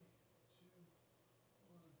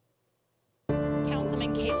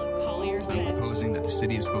proposing that the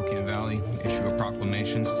city of Spokane Valley issue a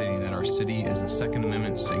proclamation stating that our city is a Second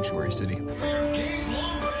Amendment sanctuary city.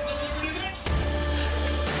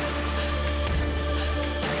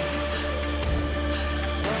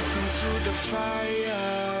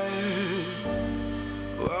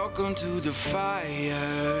 Welcome to the fire.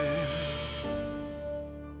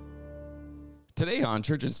 Today on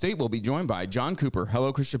Church and State, we'll be joined by John Cooper.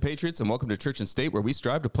 Hello, Christian Patriots, and welcome to Church and State, where we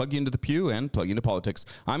strive to plug you into the pew and plug you into politics.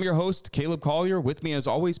 I'm your host, Caleb Collier. With me, as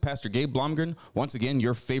always, Pastor Gabe Blomgren. Once again,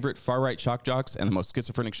 your favorite far-right shock jocks and the most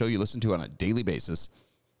schizophrenic show you listen to on a daily basis.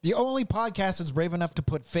 The only podcast that's brave enough to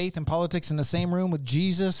put faith and politics in the same room with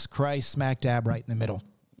Jesus Christ smack dab right in the middle.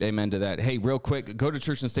 Amen to that. Hey, real quick, go to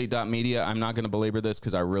churchandstate.media. I'm not going to belabor this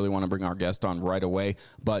because I really want to bring our guest on right away,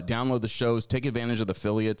 but download the shows, take advantage of the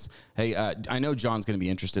affiliates. Hey, I know John's going to be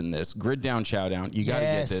interested in this. Grid Down Chowdown. You got to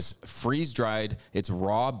get this. Freeze-dried. It's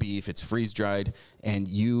raw beef. It's freeze-dried, and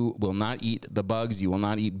you will not eat the bugs. You will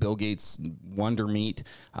not eat Bill Gates' Wonder Meat.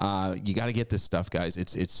 You got to get this stuff, guys.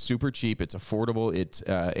 It's super cheap. It's affordable. It's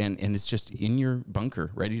and it's just in your bunker,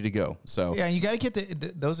 ready to go. So yeah, you got to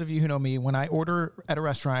get those of you who know me, when I order at a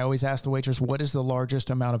restaurant, I always ask the waitress, what is the largest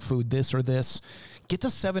amount of food, this or this? Get the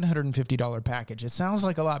 $750 package. It sounds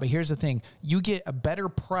like a lot, but here's the thing. You get a better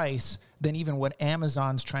price than even what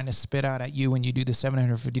Amazon's trying to spit out at you when you do the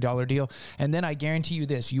 $750 deal. And then I guarantee you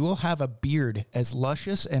this, you will have a beard as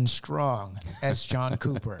luscious and strong as John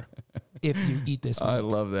Cooper if you eat this meat. I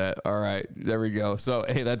love that. All right, there we go. So,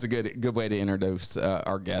 hey, that's a good way to introduce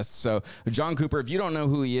our guest. So, John Cooper, if you don't know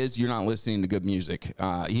who he is, you're not listening to good music.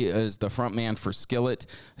 He is the front man for Skillet,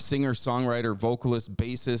 singer, songwriter, vocalist,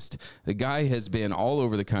 bassist. The guy has been all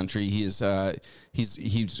over the country. He's a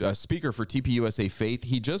speaker for TPUSA Faith.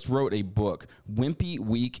 He just wrote a book, Wimpy,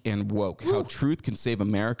 Weak, and Woke, How Truth Can Save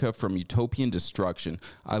America from Utopian Destruction.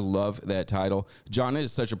 I love that title. John, it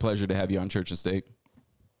is such a pleasure to have you on Church and State.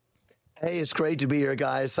 Hey, it's great to be here,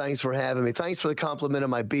 guys. Thanks for having me. Thanks for the compliment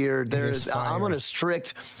of my beard. I'm on a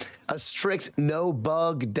strict no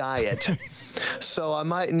bug diet, so I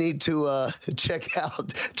might need to check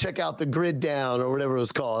out the Grid Down or whatever it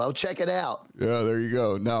was called. I'll check it out. Yeah, there you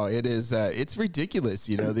go. No, it is. It's ridiculous.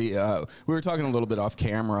 You know, we were talking a little bit off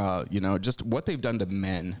camera. You know, just what they've done to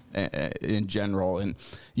men in general, and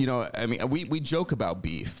you know, I mean, we joke about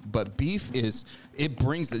beef, but beef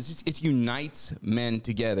it unites men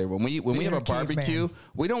together. When we have a barbecue,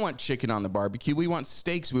 we don't want chicken on the barbecue. We want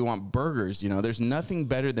steaks. We want burgers. You know, there's nothing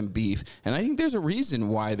better than beef. And I think there's a reason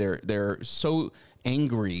why they're so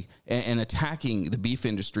angry and attacking the beef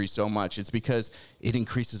industry so much. It's because it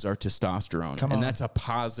increases our testosterone, and that's a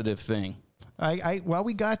positive thing. While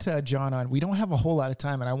we got John on, we don't have a whole lot of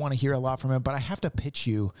time, and I want to hear a lot from him, but I have to pitch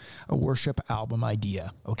you a worship album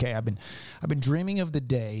idea. Okay, I've been dreaming of the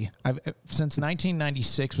day. Since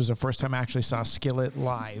 1996 was the first time I actually saw Skillet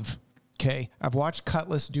live. Okay, I've watched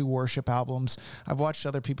Cutlass do worship albums. I've watched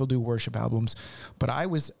other people do worship albums, but I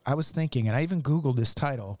was thinking, and I even Googled this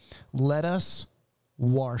title, Let Us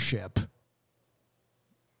Worship.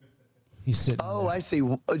 He's sitting there. I see.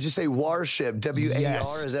 Did you say worship? W-A-R?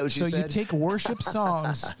 Yes. Is that what you said? So you take worship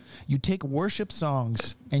songs,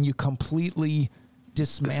 and you completely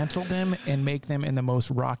dismantle them and make them in the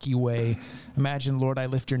most rocky way. Imagine, Lord, I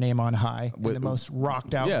lift your name on high, in the most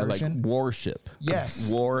rocked out version. Like worship.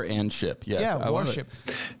 Yes. War and ship. Yes. Yeah, I worship.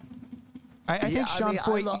 I think Sean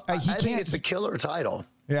Foyt, I think it's a killer title.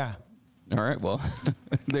 Yeah. All right, well,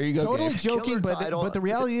 there you go. Totally Gabe. joking, but the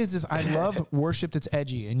reality is I love worship that's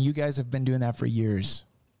edgy, and you guys have been doing that for years.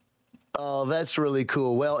 Oh, that's really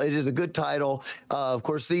cool. Well, it is a good title. Of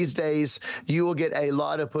course, these days, you will get a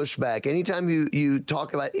lot of pushback. Anytime you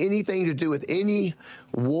talk about anything to do with any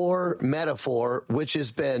war metaphor, which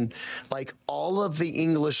has been like all of the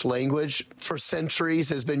English language for centuries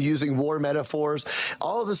has been using war metaphors.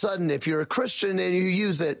 All of a sudden, if you're a Christian and you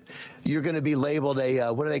use it, you're going to be labeled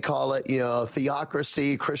what do they call it? You know,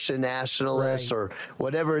 theocracy, Christian nationalist, or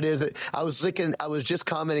whatever it is. I was just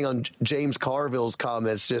commenting on James Carville's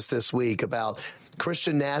comments just this week about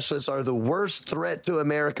Christian nationalists are the worst threat to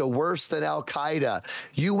America, worse than Al-Qaeda.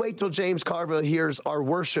 You wait till James Carville hears our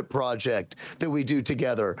worship project that we do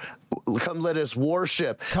together. Come let us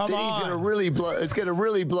worship. Come on. He's going to really blow. It's going to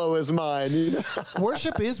really blow his mind. You know?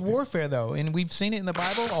 Worship is warfare, though, and we've seen it in the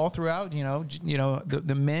Bible all throughout. You know,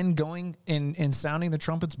 the men going and sounding the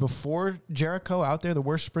trumpets before Jericho out there, the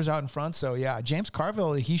worshipers out in front. So yeah, James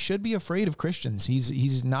Carville, he should be afraid of Christians.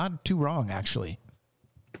 He's not too wrong, actually.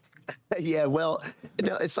 Yeah, well,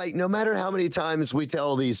 it's like no matter how many times we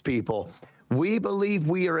tell these people, we believe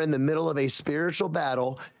we are in the middle of a spiritual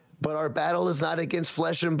battle, But our battle is not against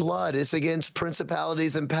flesh and blood. It's against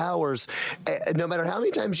principalities and powers. No matter how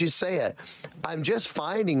many times you say it, I'm just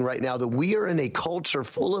finding right now that we are in a culture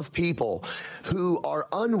full of people who are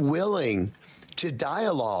unwilling to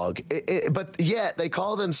dialogue, but yet they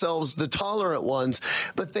call themselves the tolerant ones,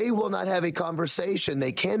 but they will not have a conversation.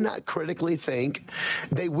 They cannot critically think.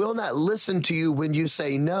 They will not listen to you when you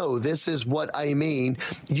say, no, this is what I mean.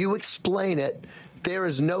 You explain it. There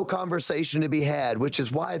is no conversation to be had, which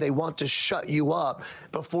is why they want to shut you up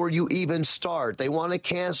before you even start. They want to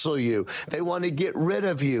cancel you. They want to get rid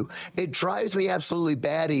of you. It drives me absolutely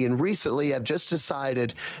batty. And recently I've just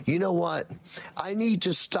decided, you know what? I need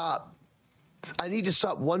to stop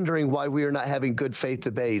wondering why we are not having good faith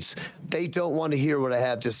debates. They don't want to hear what I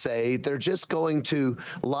have to say. They're just going to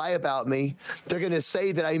lie about me. They're going to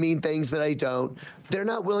say that I mean things that I don't. They're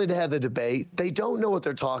not willing to have the debate. They don't know what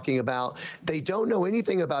they're talking about. They don't know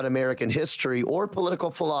anything about American history or political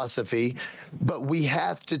philosophy, but we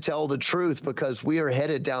have to tell the truth because we are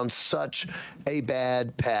headed down such a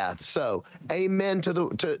bad path. So, amen to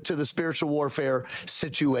the spiritual warfare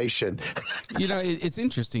situation. You know, it's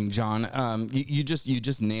interesting, John. You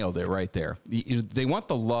just nailed it right there. They want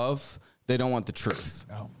the love. They don't want the truth.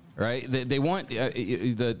 Oh. Right? They want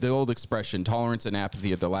the old expression, tolerance and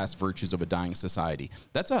apathy are the last virtues of a dying society.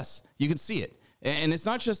 That's us. You can see it. And it's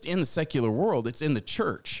not just in the secular world, it's in the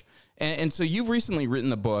church. And so you've recently written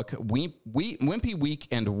the book, Wimpy, Weak,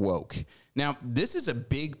 and Woke. Now, this is a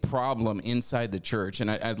big problem inside the church,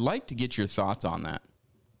 and I'd like to get your thoughts on that.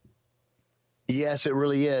 Yes, it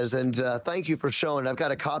really is. And thank you for showing. I've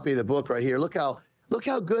got a copy of the book right here. Look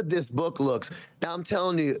how good this book looks. Now, I'm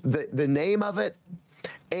telling you, the name of it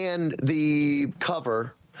and the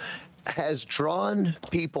cover has drawn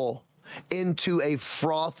people into a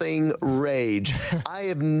frothing rage. I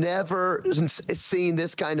have never seen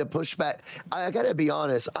this kind of pushback. I got to be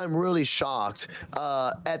honest, I'm really shocked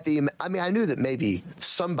at the, I mean, I knew that maybe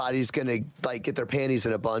somebody's going to like get their panties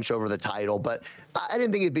in a bunch over the title, but I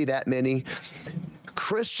didn't think it'd be that many.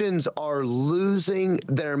 Christians are losing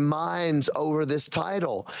their minds over this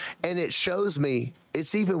title, and it shows me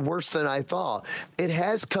it's even worse than I thought. It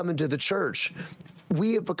has come into the church.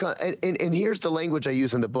 We have become, and here's the language I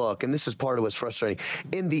use in the book, and this is part of what's frustrating.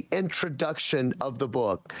 In the introduction of the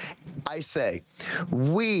book, I say,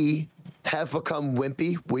 we have become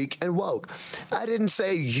wimpy, weak, and woke. I didn't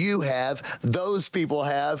say you have, those people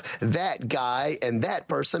have, that guy and that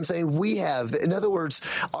person. I'm saying we have. In other words,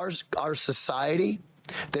 our society,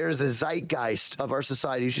 there is a zeitgeist of our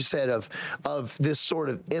society, as you said, of this sort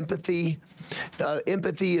of empathy.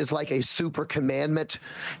 Empathy is like a super commandment,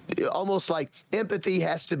 almost like empathy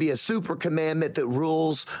has to be a super commandment that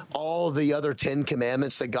rules all the other 10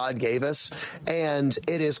 commandments that God gave us. And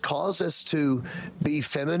it has caused us to be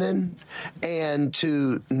feminine and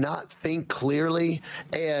to not think clearly.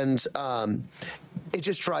 And it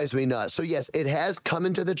just drives me nuts. So yes, it has come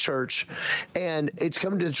into the church, and it's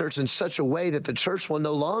come into the church in such a way that the church will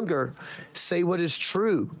no longer say what is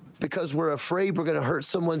true, because we're afraid we're going to hurt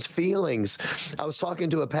someone's feelings. I was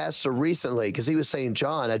talking to a pastor recently because he was saying,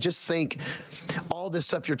 John, I just think all this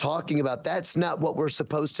stuff you're talking about, that's not what we're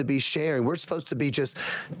supposed to be sharing. We're supposed to be just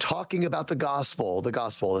talking about the gospel. The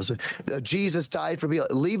gospel is Jesus died for me.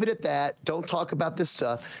 Leave it at that. Don't talk about this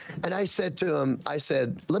stuff. And I said to him,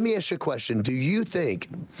 let me ask you a question. Do you think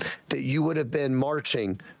that you would have been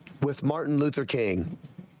marching with Martin Luther King?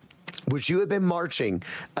 Would you have been marching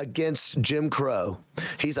against Jim Crow?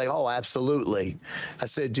 He's like, oh, absolutely. I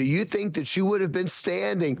said, do you think that you would have been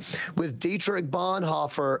standing with Dietrich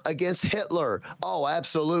Bonhoeffer against Hitler? Oh,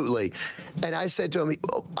 absolutely. And I said to him,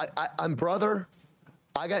 I'm brother,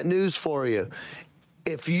 I got news for you.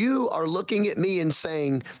 If you are looking at me and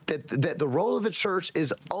saying that the role of the church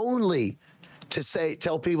is only to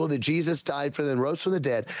tell people that Jesus died for them, rose from the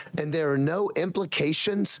dead, and there are no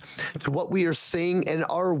implications to what we are seeing in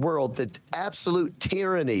our world, the absolute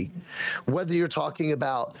tyranny, whether you're talking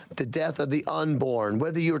about the death of the unborn,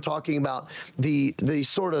 whether you're talking about the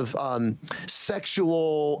sort of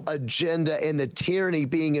sexual agenda and the tyranny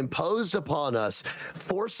being imposed upon us,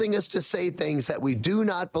 forcing us to say things that we do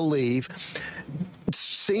not believe,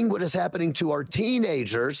 seeing what is happening to our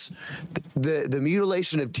teenagers, the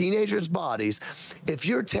mutilation of teenagers' bodies. If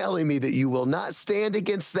you're telling me that you will not stand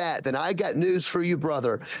against that, then I got news for you,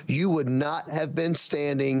 brother. You would not have been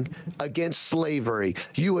standing against slavery.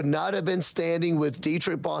 You would not have been standing with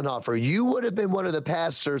Dietrich Bonhoeffer. You would have been one of the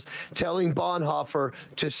pastors telling Bonhoeffer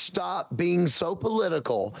to stop being so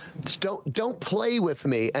political. Don't play with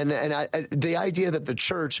me. And the idea that the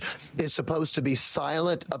church is supposed to be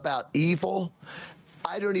silent about evil,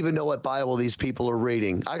 I don't even know what Bible these people are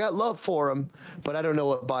reading. I got love for them, but I don't know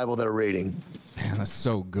what Bible they're reading. Man, that's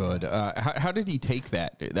so good. How did he take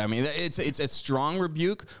that? I mean, it's a strong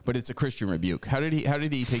rebuke, but it's a Christian rebuke. How did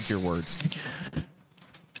he take your words?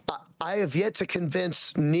 I have yet to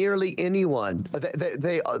convince nearly anyone.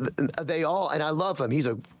 They all, and I love him. He's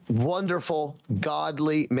a wonderful,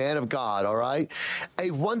 godly man of God. All right,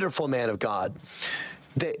 a wonderful man of God.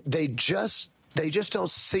 They just don't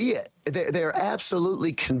see it. They're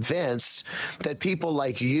absolutely convinced that people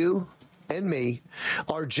like you and me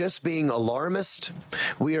are just being alarmist.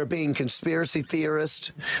 We are being conspiracy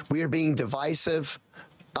theorists. We are being divisive.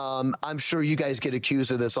 I'm sure you guys get accused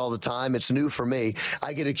of this all the time. It's new for me.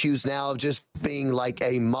 I get accused now of just being like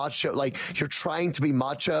a macho, like you're trying to be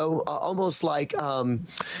macho, almost like I'm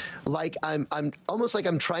almost like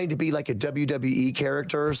I'm trying to be like a WWE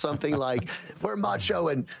character or something. Like we're macho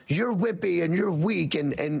and you're wimpy and you're weak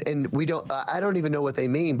and we don't. I don't even know what they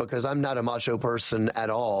mean because I'm not a macho person at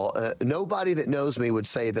all. Nobody that knows me would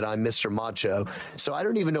say that I'm Mr. Macho. So I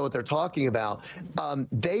don't even know what they're talking about.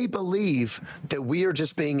 They believe that we are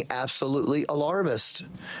just being absolutely alarmist,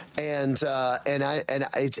 and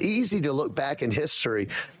it's easy to look back in history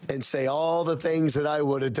and say all the things that I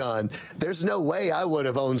would have done. There's no way I would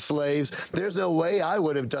have owned slaves. There's no way I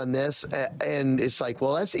would have done this. And it's like,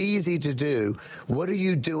 well, that's easy to do. What are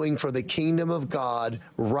you doing for the kingdom of God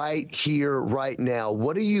right here, right now?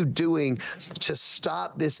 What are you doing to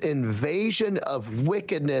stop this invasion of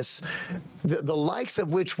wickedness, the likes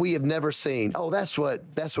of which we have never seen? Oh, that's what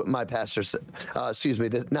my pastor said. Excuse me,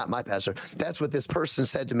 not my pastor. That's what this person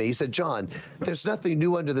said to me. He said, John, there's nothing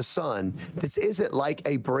new under the sun. This isn't like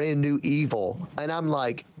a brand new evil. And I'm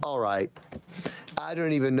like, all right, I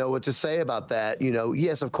don't even know what to say about that. You know,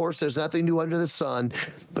 yes, of course, there's nothing new under the sun,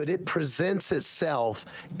 but it presents itself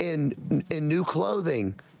in new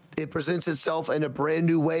clothing. It presents itself in a brand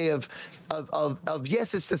new way of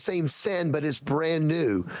yes, it's the same sin, but it's brand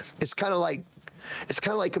new. It's kind of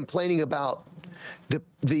like complaining about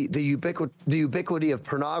the ubiquity of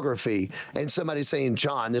pornography and somebody saying,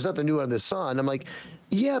 John, there's nothing new under the sun. I'm like,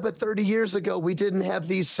 yeah, but 30 years ago, we didn't have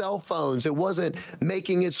these cell phones. It wasn't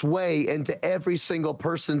making its way into every single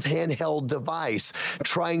person's handheld device,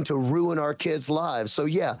 trying to ruin our kids' lives. So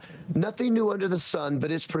yeah, nothing new under the sun,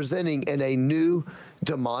 but it's presenting in a new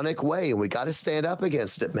demonic way, and we got to stand up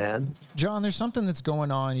against it, man. John, there's something that's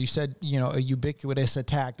going on. You said, a ubiquitous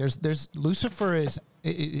attack. There's Lucifer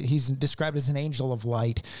he's described as an angel of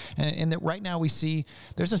light, and that right now we see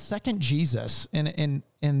there's a second Jesus, and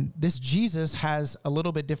this Jesus has a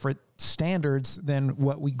little bit different standards than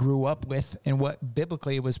what we grew up with and what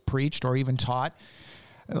biblically was preached or even taught.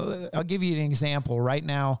 I'll give you an example. Right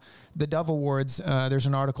now, the Dove Awards, there's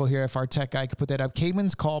an article here, if our tech guy could put that up.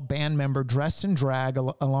 Caedmon's Call band member dressed in drag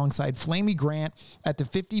alongside Flamey Grant at the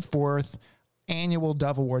 54th annual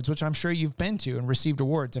Dove Awards, which I'm sure you've been to and received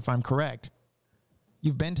awards, if I'm correct.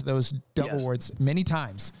 You've been to those Dove Awards many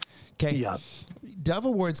times. Okay. Yeah. Dove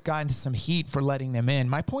Awards got into some heat for letting them in.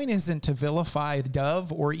 My point isn't to vilify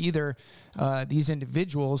Dove or either these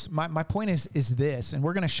individuals. My point is this, and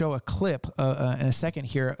we're going to show a clip in a second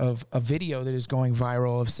here of a video that is going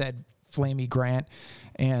viral of said Flamey Grant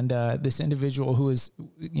and this individual who is,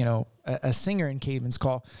 a singer in Caedmon's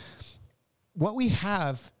Call. What we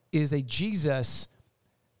have is a Jesus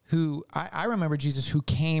who, I remember Jesus who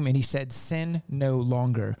came and he said, sin no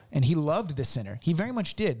longer. And he loved the sinner. He very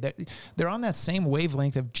much did. They're on that same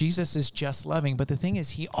wavelength of Jesus is just loving. But the thing is,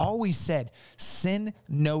 he always said, sin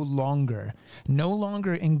no longer. No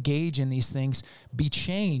longer engage in these things. Be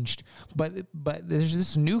changed. But there's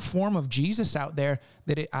this new form of Jesus out there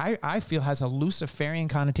that I feel has a Luciferian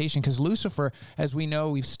connotation, because Lucifer, as we know,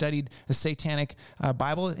 we've studied the satanic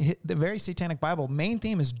Bible, the very satanic Bible, main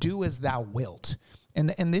theme is do as thou wilt.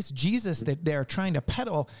 And this Jesus that they're trying to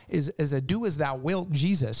peddle is a do as thou wilt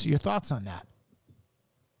Jesus. Your thoughts on that?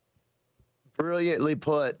 Brilliantly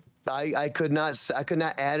put. I could not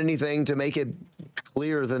add anything to make it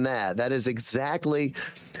clearer than that. That is exactly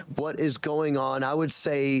what is going on. I would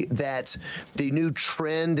say that the new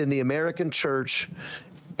trend in the American church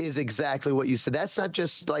is exactly what you said. That's not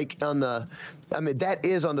just like that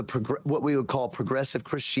is on the what we would call progressive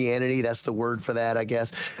Christianity. That's the word for that, I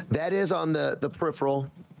guess. That is on the peripheral,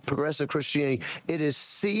 progressive Christianity. It is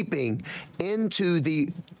seeping into the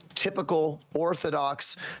typical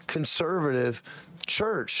Orthodox conservative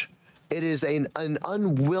church. It is an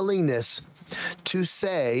unwillingness to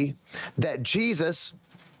say that Jesus,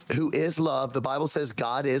 who is love, the Bible says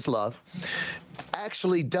God is love,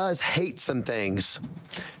 actually does hate some things.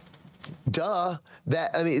 There's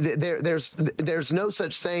no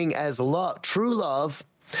such thing as love, true love,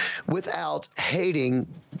 without hating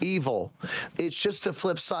evil. It's just the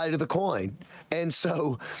flip side of the coin. And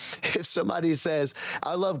so if somebody says,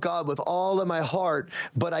 I love God with all of my heart,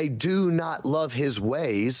 but I do not love his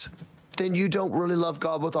ways, then you don't really love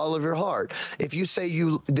God with all of your heart. If you say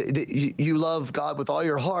you love God with all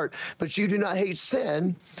your heart, but you do not hate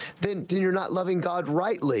sin, then you're not loving God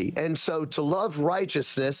rightly. And so to love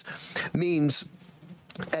righteousness means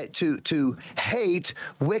to hate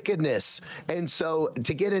wickedness. And so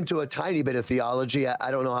to get into a tiny bit of theology,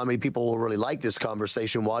 I don't know how many people will really like this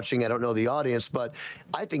conversation watching. I don't know the audience, but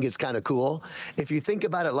I think it's kind of cool. If you think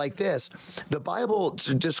about it like this, the Bible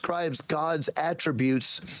describes God's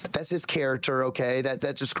attributes. That's his character, okay? That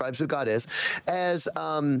describes who God is, as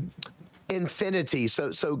infinity.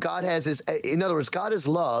 So God has his, in other words, God is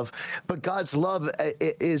love, but God's love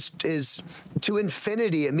is to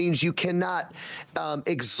infinity. It means you cannot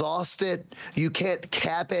exhaust it. You can't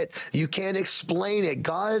cap it. You can't explain it.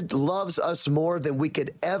 God loves us more than we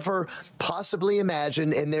could ever possibly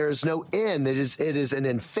imagine, and there is no end. It is an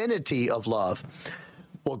infinity of love.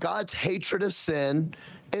 Well, God's hatred of sin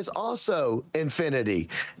is also infinity.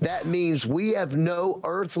 That means we have no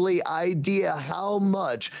earthly idea how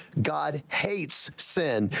much God hates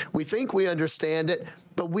sin. We think we understand it,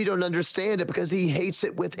 but we don't understand it because he hates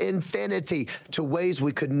it with infinity to ways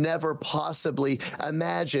we could never possibly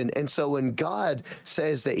imagine. And so when God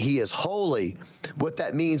says that he is holy, what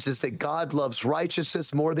that means is that God loves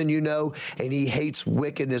righteousness more than you know, and he hates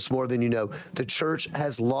wickedness more than you know. The church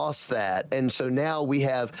has lost that. And so now we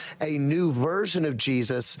have a new version of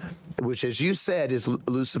Jesus, which, as you said, is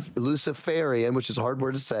Luciferian, which is a hard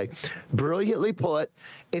word to say. Brilliantly put,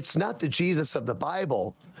 it's not the Jesus of the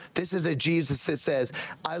Bible. This is a Jesus that says,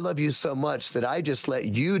 I love you so much that I just let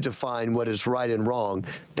you define what is right and wrong.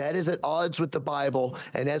 That is at odds with the Bible.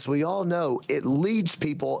 And as we all know, it leads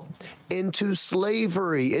people into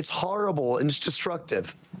slavery. It's horrible and it's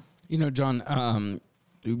destructive. You know, John,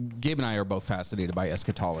 Gabe and I are both fascinated by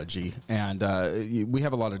eschatology, and we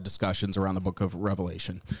have a lot of discussions around the book of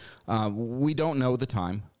Revelation. We don't know the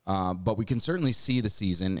time. But we can certainly see the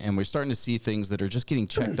season, and we're starting to see things that are just getting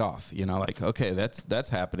checked off. You know, like, okay, that's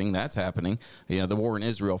happening. That's happening. You know, the war in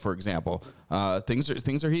Israel, for example. Things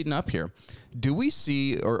are heating up here. Do we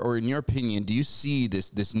see, or in your opinion, do you see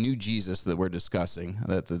this new Jesus that we're discussing,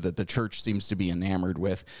 that the church seems to be enamored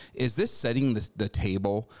with? Is this setting the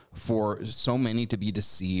table for so many to be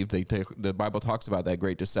deceived? The Bible talks about that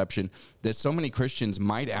great deception, that so many Christians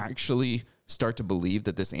might actually start to believe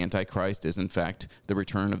that this Antichrist is in fact the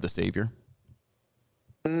return of the Savior?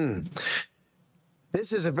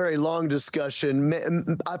 This is a very long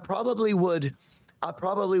discussion. I probably would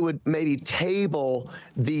maybe table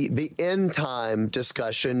the end time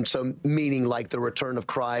discussion. So meaning like the return of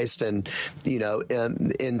Christ and, you know,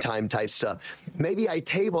 end time type stuff. Maybe I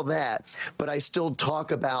table that, but I still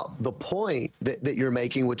talk about the point that you're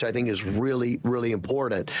making, which I think is really, really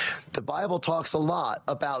important. The Bible talks a lot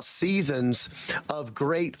about seasons of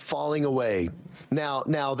great falling away.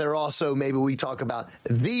 Now there also, maybe we talk about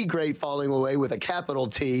the great falling away with a capital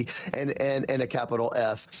T and a capital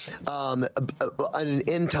F. An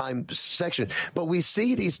end time section. But we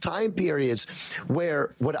see these time periods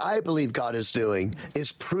where what I believe God is doing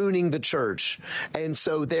is pruning the church. And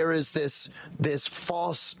so there is this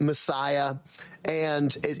false Messiah.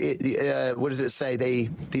 And what does it say?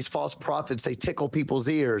 These false prophets, they tickle people's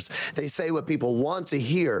ears. They say what people want to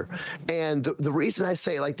hear. And the reason I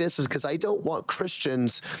say it like this is because I don't want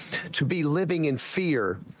Christians to be living in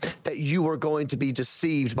fear that you are going to be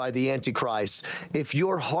deceived by the Antichrist. If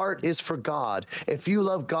your heart is for God, if you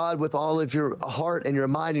love God with all of your heart and your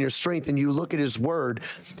mind and your strength, and you look at his word,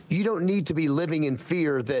 you don't need to be living in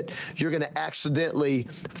fear that you're going to accidentally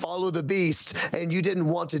follow the beast and you didn't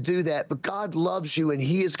want to do that. But God loves you, and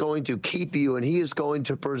he is going to keep you, and he is going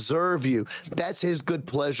to preserve you. That's his good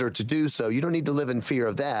pleasure to do so. You don't need to live in fear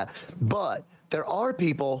of that. But there are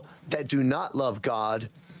people that do not love God,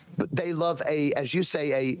 but they love as you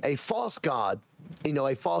say, a false God, you know,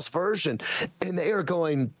 a false version. And they're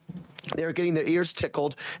getting their ears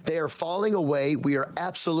tickled. They are falling away. We are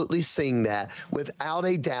absolutely seeing that without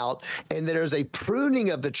a doubt. And there's a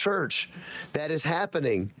pruning of the church that is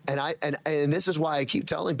happening. And this is why I keep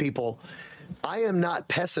telling people, I am not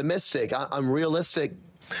pessimistic. I'm realistic.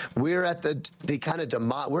 We're at the kind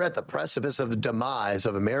of we're at the precipice of the demise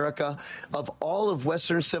of America, of all of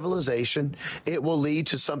Western civilization. It will lead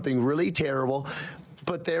to something really terrible,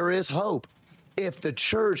 but there is hope. If the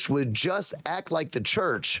church would just act like the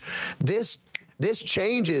church, this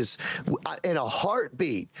changes in a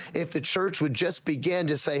heartbeat. If the church would just begin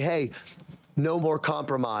to say, hey, no more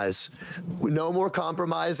compromise. No more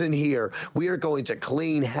compromise in here. We are going to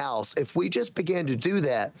clean house. If we just began to do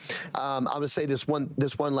that, I'm going to say this one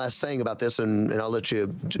last thing about this, and I'll let you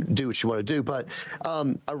do what you want to do. But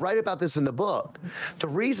I write about this in the book. The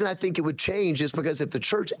reason I think it would change is because if the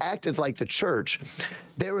church acted like the church,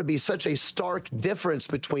 there would be such a stark difference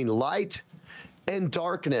between light and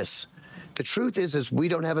darkness. The truth is we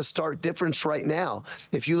don't have a stark difference right now.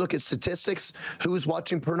 If you look at statistics, who's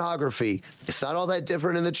watching pornography? It's not all that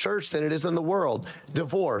different in the church than it is in the world.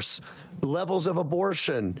 Divorce, levels of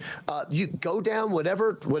abortion. You go down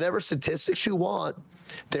whatever statistics you want.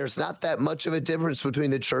 There's not that much of a difference between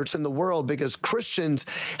the church and the world because Christians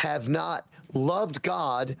have not loved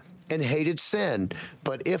God and hated sin.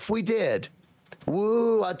 But if we did,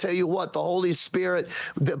 woo, I tell you what, the Holy Spirit,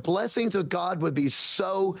 the blessings of God would be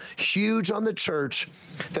so huge on the church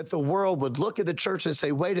that the world would look at the church and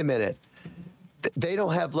say, wait a minute. They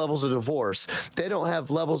don't have levels of divorce. They don't have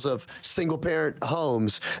levels of single-parent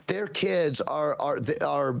homes. Their kids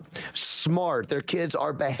are smart. Their kids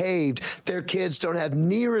are behaved. Their kids don't have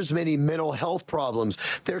near as many mental health problems.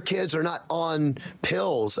 Their kids are not on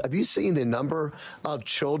pills. Have you seen the number of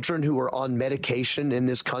children who are on medication in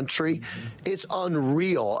this country? It's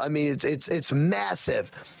unreal. I mean, it's massive.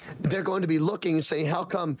 They're going to be looking and saying, how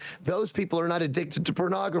come those people are not addicted to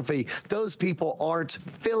pornography? Those people aren't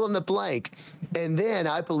fill in the blank. And then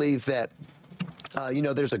I believe that,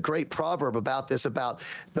 there's a great proverb about this, about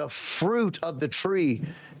the fruit of the tree.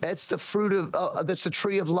 That's the fruit of, that's the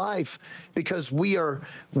tree of life, because we are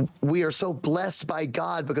so blessed by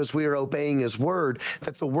God because we are obeying his word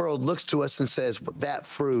that the world looks to us and says, that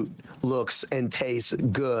fruit looks and tastes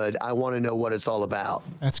good. I want to know what it's all about.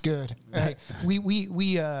 That's good. Hey,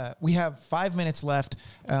 we have 5 minutes left.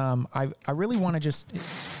 I really want to just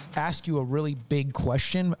ask you a really big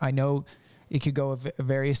question. I know it could go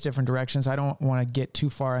various different directions. I don't want to get too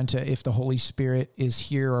far into if the Holy Spirit is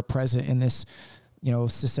here or present in this,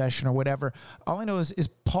 secession or whatever. All I know is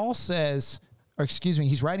Paul says,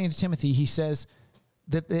 he's writing to Timothy. He says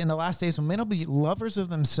that in the last days, men will be lovers of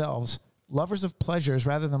themselves, lovers of pleasures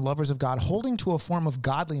rather than lovers of God, holding to a form of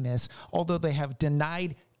godliness, although they have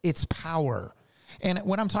denied its power. And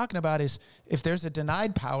what I'm talking about is if there's a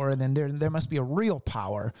denied power, then there must be a real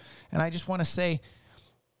power. And I just want to say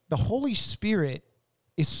the Holy Spirit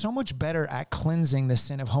is so much better at cleansing the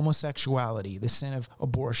sin of homosexuality, the sin of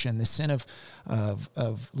abortion, the sin of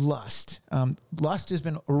lust. Lust has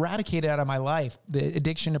been eradicated out of my life, the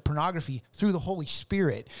addiction to pornography, through the Holy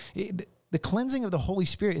Spirit. The cleansing of the Holy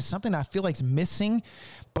Spirit is something I feel like is missing,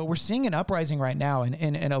 but we're seeing an uprising right now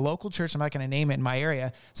in a local church. I'm not going to name it in my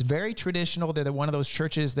area. It's very traditional. They're one of those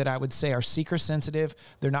churches that I would say are seeker sensitive.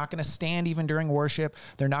 They're not going to stand even during worship.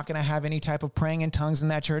 They're not going to have any type of praying in tongues in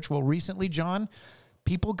that church. Well, recently, John,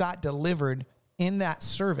 people got delivered in that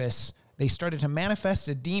service. They started to manifest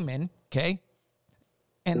a demon, okay?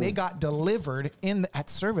 And they got delivered in that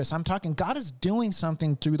service. I'm talking God is doing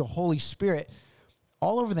something through the Holy Spirit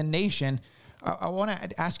all over the nation. I want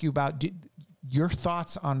to ask you about your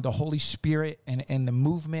thoughts on the Holy Spirit and the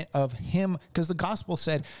movement of him, because the gospel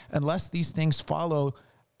said, unless these things follow,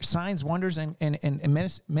 signs, wonders,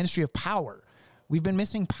 and ministry of power. We've been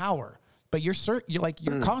missing power. But your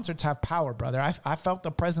concerts have power, brother. I felt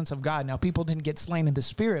the presence of God. Now, people didn't get slain in the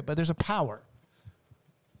spirit, but there's a power.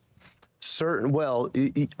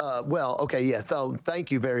 Okay, yeah. So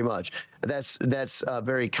thank you very much. That's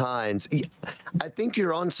very kind. I think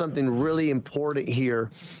you're on something really important here.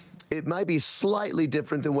 It might be slightly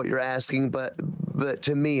different than what you're asking, but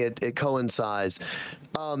to me, it coincides.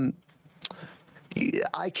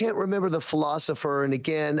 I can't remember the philosopher, and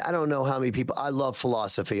again, I don't know how many people. I love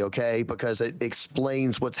philosophy, okay, because it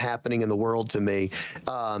explains what's happening in the world to me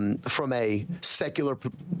from a secular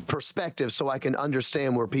perspective, so I can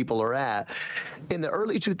understand where people are at. In the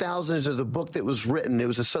early 2000s, there's a book that was written. It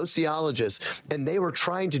was a sociologist, and they were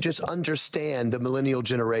trying to just understand the millennial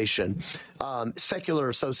generation,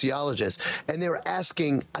 secular sociologists, and they were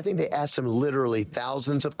asking. I think they asked them literally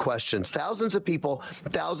thousands of questions, thousands of people,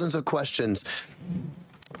 thousands of questions.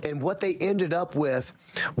 And what they ended up with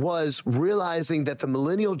was realizing that the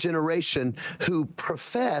millennial generation who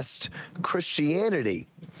professed Christianity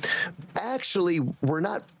actually were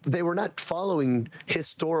not following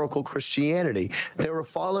historical Christianity. They were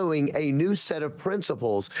following a new set of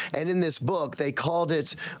principles. And in this book, they called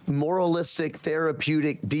it moralistic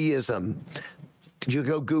therapeutic deism. You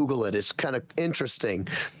go Google it. It's kind of interesting.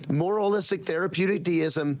 Moralistic therapeutic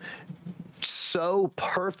deism so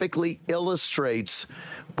perfectly illustrates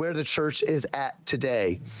where the church is at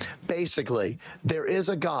today. Basically, there is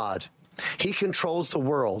a God. He controls the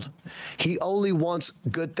world. He only wants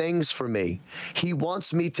good things for me. He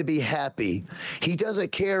wants me to be happy. He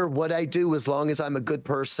doesn't care what I do as long as I'm a good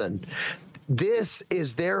person. This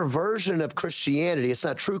is their version of Christianity. It's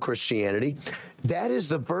not true Christianity. That is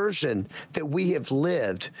the version that we have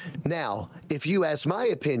lived. Now, if you ask my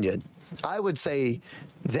opinion, I would say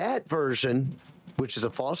that version, which is a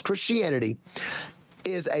false Christianity,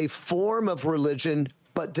 is a form of religion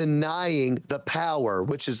but denying the power,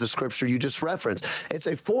 which is the scripture you just referenced. It's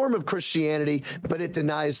a form of Christianity, but it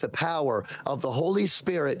denies the power of the Holy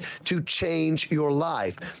Spirit to change your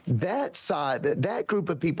life. That side, that group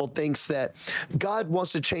of people thinks that God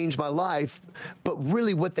wants to change my life, but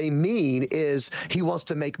really what they mean is he wants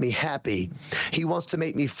to make me happy. He wants to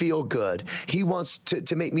make me feel good. He wants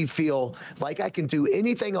to make me feel like I can do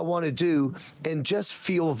anything I want to do and just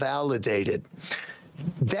feel validated.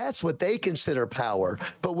 That's what they consider power.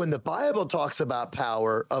 But when the Bible talks about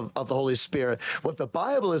power of the Holy Spirit, what the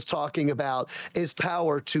Bible is talking about is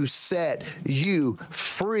power to set you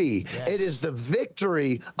free. Yes. It is the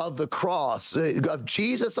victory of the cross, of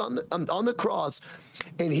Jesus on the cross.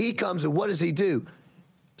 And he comes, and what does he do?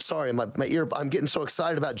 Sorry, my ear, I'm getting so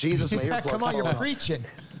excited about Jesus. My ear Come on, you're preaching.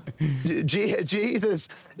 Jesus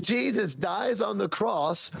dies on the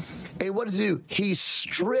cross, and what does he do? He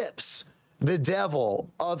strips the devil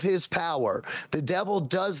of his power. The devil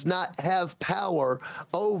does not have power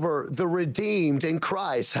over the redeemed in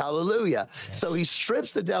Christ. Hallelujah. Yes. So he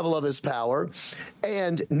strips the devil of his power.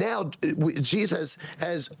 And now Jesus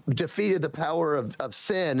has defeated the power of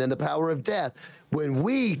sin and the power of death. When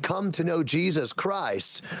we come to know Jesus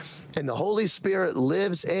Christ and the Holy Spirit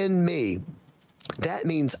lives in me, that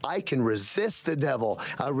means I can resist the devil.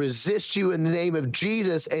 I resist you in the name of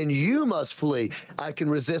Jesus, and you must flee. I can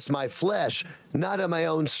resist my flesh, not in my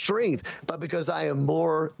own strength, but because I am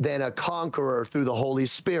more than a conqueror through the Holy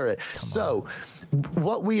Spirit. So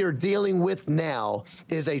what we are dealing with now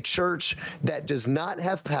is a church that does not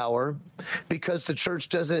have power because the church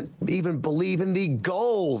doesn't even believe in the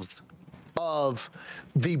goals of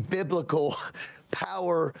the biblical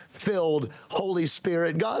power-filled Holy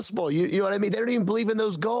Spirit gospel. You know what I mean? They don't even believe in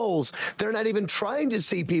those goals. They're not even trying to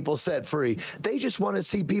see people set free. They just want to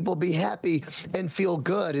see people be happy and feel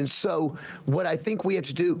good. And so what I think we have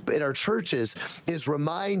to do in our churches is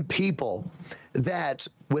remind people that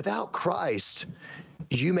without Christ,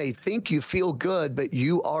 you may think you feel good, but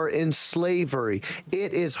you are in slavery.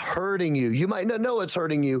 It is hurting you. You might not know it's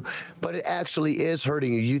hurting you, but it actually is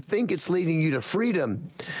hurting you. You think it's leading you to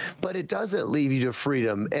freedom, but it doesn't lead you to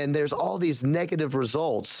freedom. And there's all these negative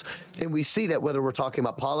results. And we see that whether we're talking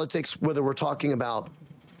about politics, whether we're talking about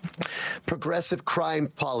progressive crime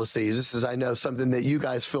policies. This is, I know, something that you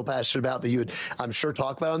guys feel passionate about, that you would, I'm sure,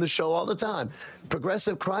 talk about on the show all the time.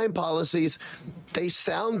 Progressive crime policies, they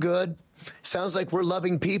sound good. Sounds like we're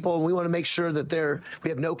loving people, and we want to make sure that we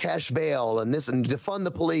have no cash bail and defund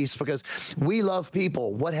the police because we love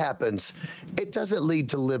people. What happens? It doesn't lead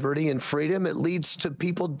to liberty and freedom. It leads to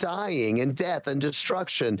people dying and death and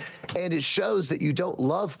destruction. And it shows that you don't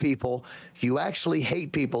love people. You actually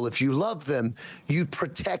hate people. If you love them, you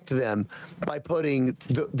protect them by putting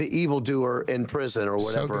the evildoer in prison or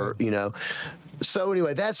whatever, you know. So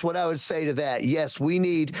anyway, that's what I would say to that. Yes, we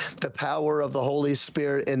need the power of the Holy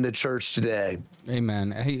Spirit in the church today. Amen.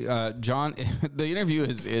 Hey, John, the interview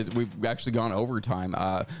is we've actually gone overtime.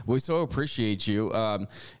 We so appreciate you.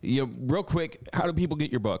 Real quick, how do people get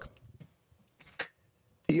your book?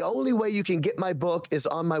 The only way you can get my book is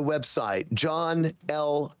on my website,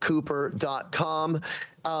 johnlcooper.com.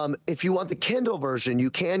 If you want the Kindle version, you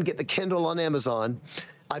can get the Kindle on Amazon.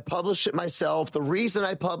 I published it myself. The reason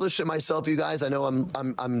I published it myself, you guys, I know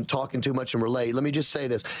I'm talking too much and we're late. Let me just say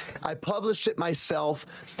this. I published it myself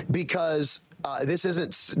because this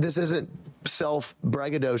isn't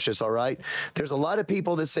self-braggadocious, all right? There's a lot of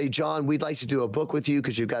people that say, John, we'd like to do a book with you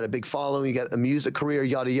because you've got a big following, you got a music career,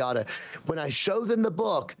 yada, yada. When I show them the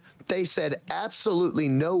book, they said, absolutely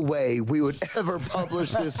no way we would ever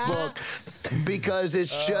publish this book because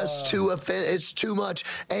it's just it's too much.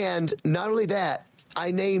 And not only that, I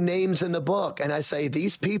name names in the book and I say,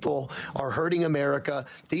 these people are hurting America.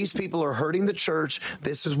 These people are hurting the church.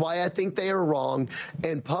 This is why I think they are wrong.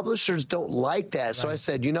 And publishers don't like that. So I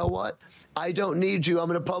said, you know what? I don't need you. I'm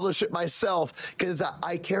going to publish it myself because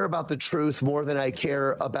I care about the truth more than I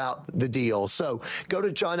care about the deal. So go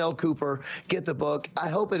to John L. Cooper, get the book. I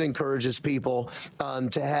hope it encourages people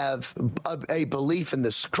to have a belief in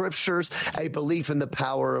the scriptures, a belief in the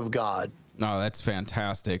power of God. No, that's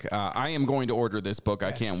fantastic. I am going to order this book.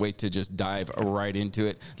 I can't wait to just dive right into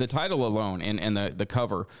it. The title alone and the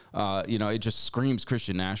cover, it just screams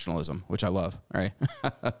Christian nationalism, which I love. Right?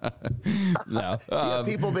 No,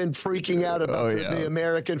 people have been freaking out about the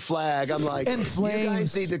American flag. I'm like, and flames. You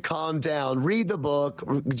guys need to calm down. Read the book.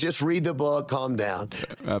 Just read the book. Calm down.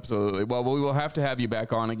 Absolutely. Well, we will have to have you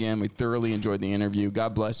back on again. We thoroughly enjoyed the interview.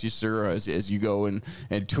 God bless you, sir, as you go and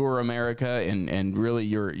tour America, and really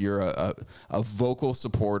you're a vocal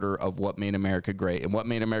supporter of what made America great, and what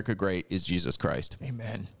made America great is Jesus Christ.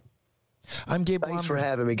 Amen. I'm Gabe. Thanks for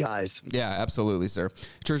having me, guys. Yeah, absolutely, sir.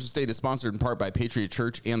 Church of State is sponsored in part by Patriot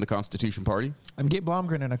Church and the Constitution Party. I'm Gabe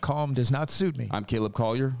Blomgren, and a calm does not suit me. I'm Caleb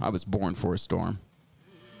Collier. I was born for a storm.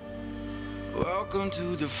 Welcome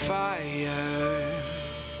to the fire.